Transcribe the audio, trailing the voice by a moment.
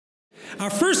Our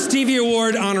first Stevie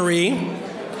Award honoree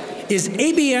is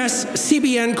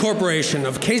ABS-CBN Corporation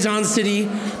of Quezon City,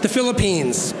 the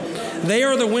Philippines. They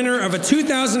are the winner of a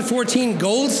 2014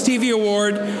 Gold Stevie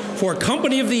Award for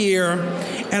Company of the Year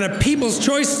and a People's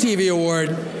Choice Stevie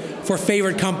Award for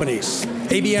Favorite Companies.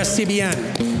 ABS-CBN.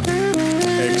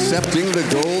 Accepting the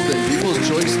Gold and People's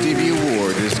Choice Stevie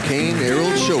Award is Kane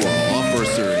Errol Shoa,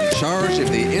 officer in charge of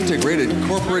the Integrated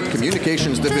Corporate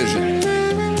Communications Division.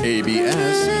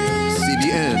 ABS-CBN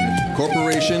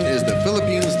Corporation is the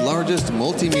Philippines' largest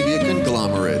multimedia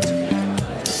conglomerate.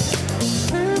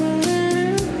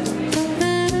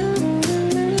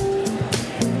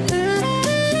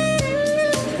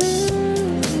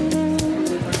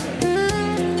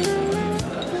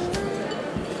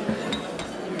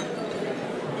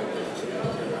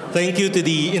 Thank you to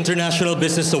the International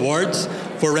Business Awards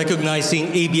for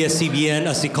recognizing ABS-CBN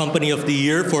as the Company of the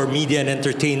Year for Media and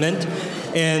Entertainment,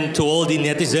 and to all the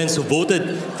netizens who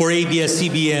voted for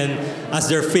ABS-CBN as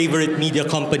their favorite media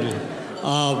company.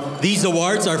 These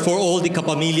awards are for all the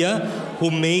kapamilya who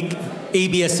make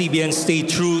ABS-CBN stay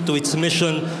true to its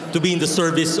mission to be in the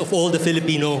service of all the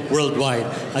Filipino worldwide.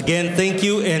 Again, thank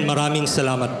you and maraming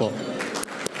salamat po.